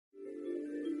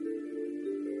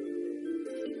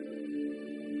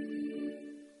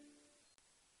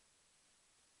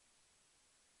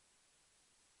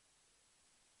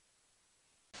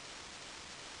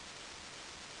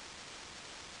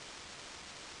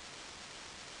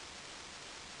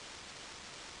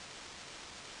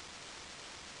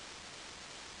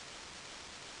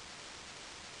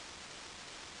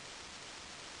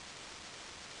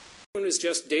is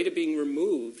just data being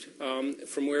removed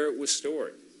from where it was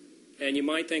stored. And you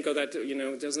might think, oh, that,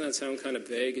 doesn't that sound kind of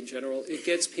vague in general? It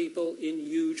gets people in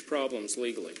huge problems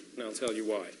legally, and I'll tell you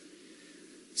why.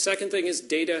 Second thing is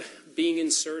data being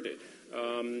inserted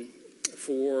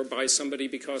by somebody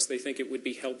because they think it would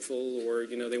be helpful, or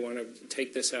they want to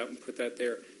take this out and put that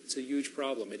there. It's a huge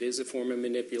problem. It is a form of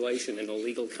manipulation in a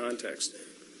legal context.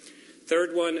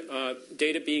 Third one,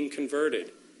 data being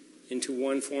converted into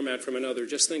one format from another.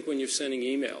 Just think when you're sending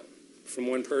email from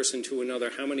one person to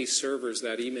another, how many servers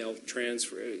that email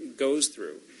goes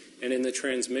through, and in the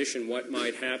transmission, what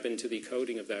might happen to the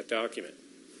coding of that document.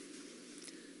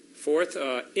 Fourth,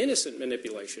 innocent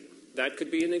manipulation. That could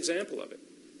be an example of it.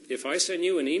 If I send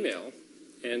you an email,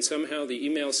 and somehow the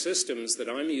email systems that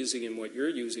I'm using and what you're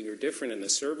using are different, and the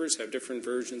servers have different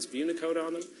versions of Unicode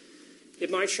on them, it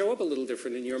might show up a little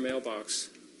different in your mailbox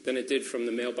than it did from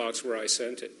the mailbox where I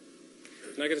sent it.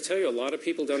 And I got to tell you, a lot of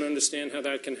people don't understand how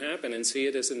that can happen and see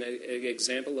it as an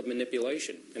example of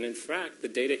manipulation. And in fact, the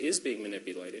data is being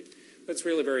manipulated, but it's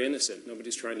really very innocent.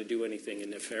 Nobody's trying to do anything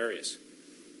nefarious.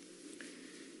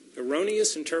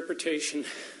 Erroneous interpretation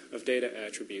of data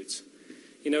attributes.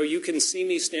 You can see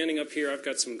me standing up here. I've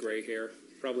got some gray hair,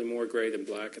 probably more gray than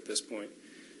black at this point.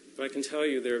 But I can tell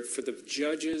you, for the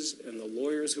judges and the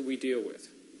lawyers who we deal with,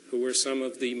 who are some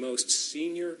of the most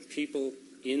senior people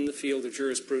in the field of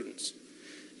jurisprudence,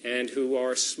 and who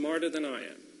are smarter than I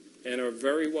am, and are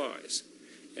very wise.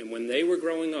 And when they were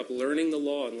growing up learning the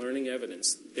law and learning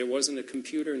evidence, there wasn't a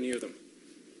computer near them.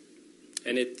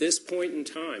 And at this point in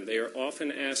time, they are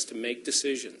often asked to make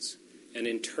decisions and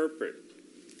interpret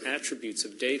attributes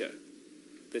of data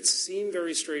that seem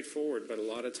very straightforward, but a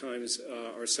lot of times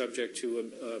are subject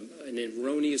to an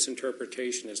erroneous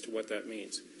interpretation as to what that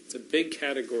means. It's a big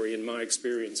category in my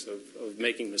experience of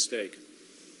making a mistake.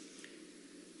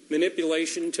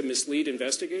 Manipulation to mislead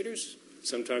investigators.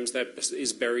 Sometimes that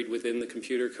is buried within the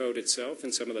computer code itself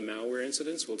and some of the malware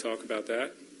incidents. We'll talk about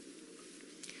that.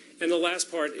 And the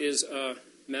last part is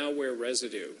malware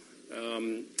residue.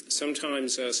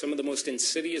 Sometimes some of the most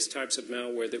insidious types of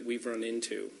malware that we've run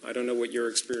into, I don't know what your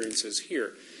experience is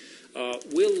here,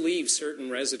 will leave certain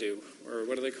residue, or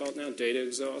what do they call it now, data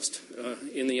exhaust,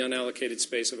 in the unallocated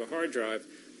space of a hard drive.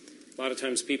 A lot of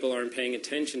times people aren't paying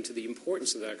attention to the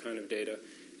importance of that kind of data,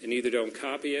 and either don't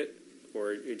copy it,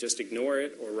 or you just ignore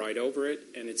it, or write over it,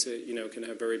 and it's can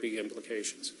have very big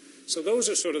implications. So those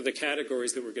are sort of the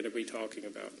categories that we're going to be talking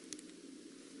about.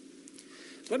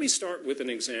 Let me start with an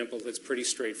example that's pretty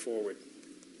straightforward.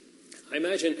 I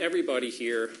imagine everybody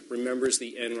here remembers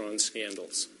the Enron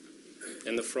scandals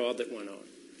and the fraud that went on.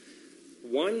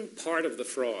 One part of the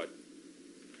fraud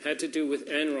had to do with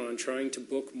Enron trying to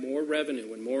book more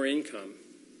revenue and more income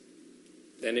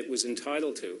than it was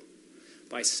entitled to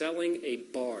by selling a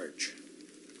barge.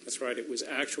 That's right, it was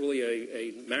actually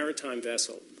a maritime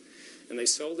vessel, and they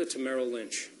sold it to Merrill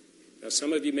Lynch. Now,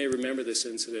 some of you may remember this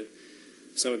incident,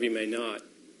 some of you may not.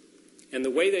 And the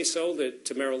way they sold it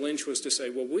to Merrill Lynch was to say,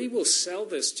 well, we will sell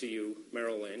this to you,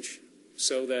 Merrill Lynch,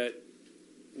 so that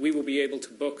we will be able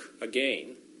to book a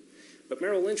gain. But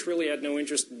Merrill Lynch really had no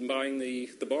interest in buying the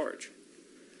barge.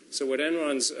 So what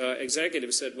Enron's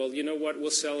executive said, well, you know what,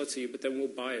 we'll sell it to you, but then we'll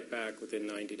buy it back within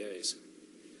 90 days.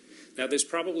 Now, there's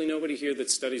probably nobody here that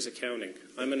studies accounting.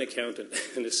 I'm an accountant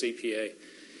and a CPA.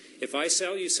 If I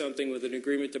sell you something with an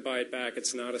agreement to buy it back,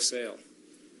 it's not a sale.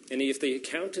 And if the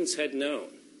accountants had known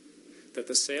that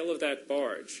the sale of that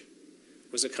barge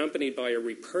was accompanied by a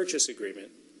repurchase agreement,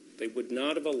 they would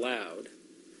not have allowed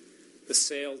the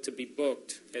sale to be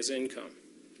booked as income.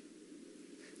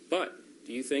 But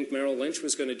do you think Merrill Lynch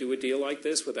was going to do a deal like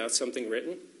this without something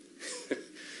written?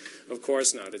 Of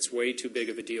course not. It's way too big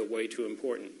of a deal, way too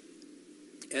important.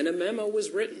 And a memo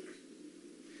was written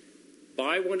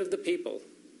by one of the people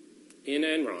in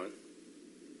Enron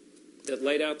that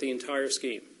laid out the entire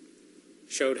scheme,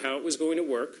 showed how it was going to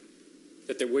work,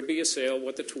 that there would be a sale,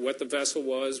 what the vessel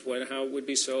was, how it would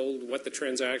be sold, what the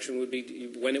transaction would be,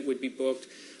 when it would be booked,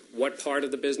 what part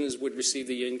of the business would receive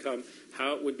the income,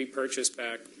 how it would be purchased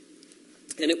back.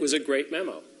 And it was a great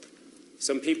memo.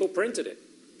 Some people printed it.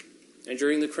 And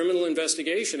during the criminal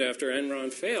investigation after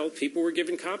Enron failed, people were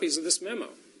given copies of this memo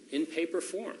in paper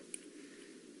form.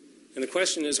 And the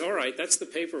question is, all right, that's the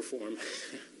paper form.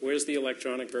 Where's the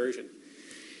electronic version?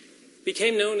 It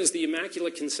became known as the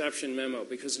Immaculate Conception Memo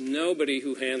because nobody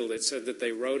who handled it said that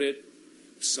they wrote it,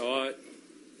 saw it,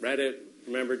 read it,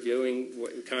 remembered viewing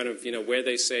kind of, where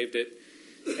they saved it,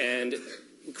 and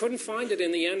we couldn't find it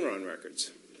in the Enron records.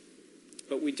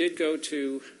 But we did go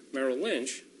to Merrill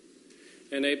Lynch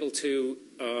and able to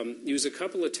use a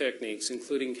couple of techniques,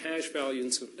 including hash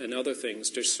values and other things,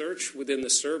 to search within the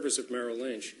servers of Merrill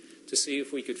Lynch to see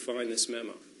if we could find this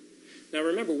memo. Now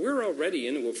remember, we're already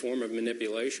into a form of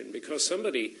manipulation because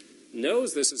somebody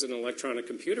knows this is an electronic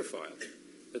computer file,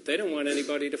 but they don't want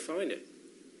anybody to find it.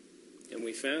 And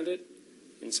we found it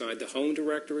inside the home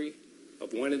directory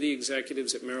of one of the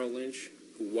executives at Merrill Lynch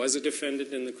who was a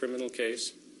defendant in the criminal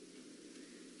case.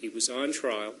 He was on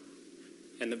trial,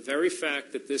 and the very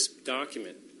fact that this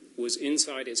document was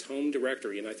inside his home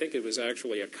directory, and I think it was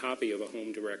actually a copy of a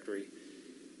home directory,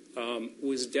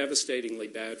 was devastatingly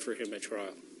bad for him at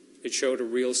trial. It showed a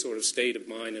real sort of state of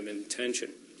mind and intention.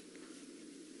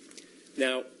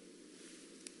 Now,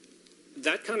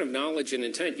 that kind of knowledge and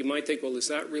intent, you might think, well, is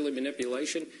that really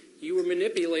manipulation? You were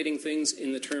manipulating things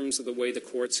in the terms of the way the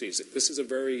court sees it. This is a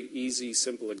very easy,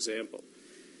 simple example.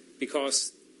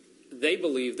 Because they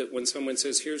believe that when someone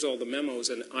says, here's all the memos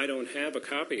and I don't have a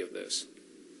copy of this,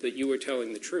 that you were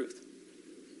telling the truth.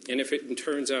 And if it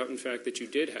turns out, in fact, that you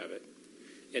did have it,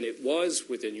 and it was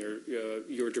within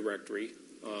your directory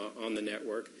on the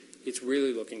network, it's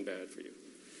really looking bad for you.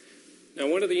 Now,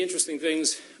 one of the interesting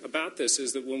things about this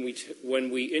is that when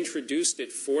we introduced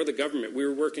it for the government, we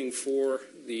were working for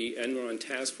the Enron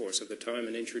task force at the time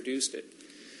and introduced it.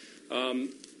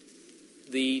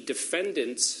 The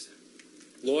defendant's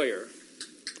lawyer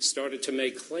started to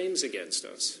make claims against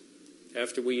us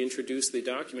after we introduced the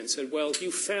document and said, well,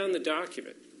 you found the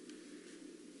document,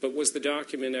 but was the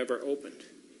document ever opened?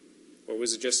 Or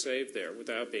was it just saved there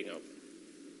without being opened?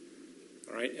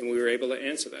 All right, and we were able to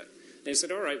answer that. And he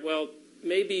said, all right, well,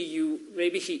 maybe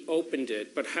he opened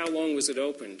it, but how long was it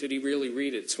open? Did he really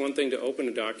read it? It's one thing to open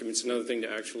a document, it's another thing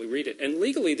to actually read it. And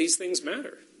legally, these things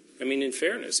matter. I mean, in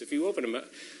fairness, if you open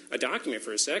a document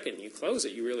for a second and you close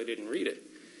it, you really didn't read it.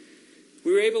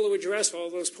 We were able to address all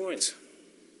those points.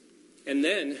 And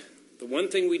then, the one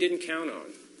thing we didn't count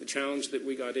on, the challenge that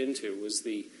we got into, was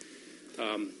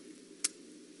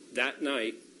that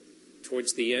night,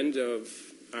 towards the end of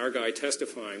our guy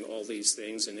testifying all these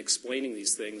things and explaining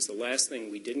these things, the last thing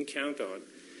we didn't count on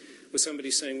was somebody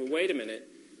saying, well, wait a minute,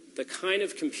 the kind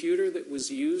of computer that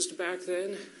was used back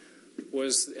then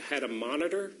had a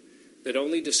monitor that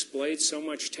only displayed so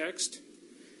much text.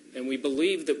 And we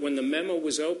believed that when the memo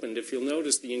was opened, if you'll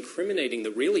notice,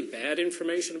 the really bad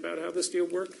information about how this deal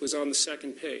worked was on the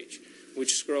second page,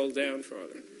 which scrolled down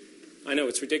farther. I know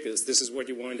it's ridiculous. This is what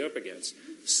you wind up against.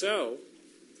 So,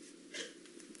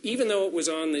 even though it was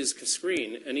on his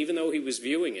screen, and even though he was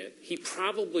viewing it,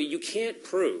 you can't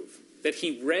prove that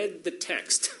he read the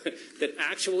text that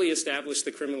actually established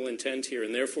the criminal intent here,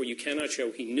 and therefore you cannot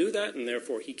show he knew that, and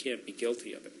therefore he can't be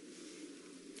guilty of it.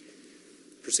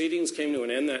 Proceedings came to an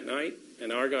end that night,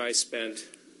 and our guy spent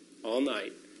all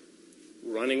night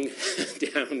running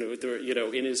down,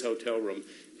 in his hotel room,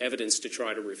 evidence to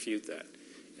try to refute that.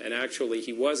 And actually,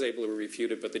 he was able to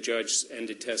refute it, but the judge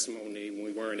ended testimony, and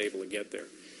we weren't able to get there.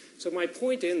 So my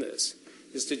point in this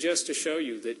is just to show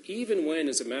you that even when,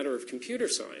 as a matter of computer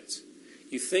science,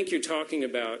 you think you're talking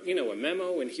about, a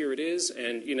memo, and here it is,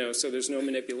 and, so there's no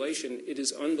manipulation, it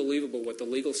is unbelievable what the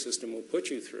legal system will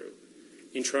put you through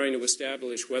in trying to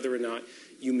establish whether or not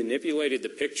you manipulated the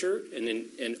picture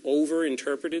and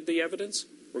over-interpreted the evidence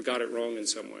or got it wrong in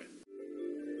some way.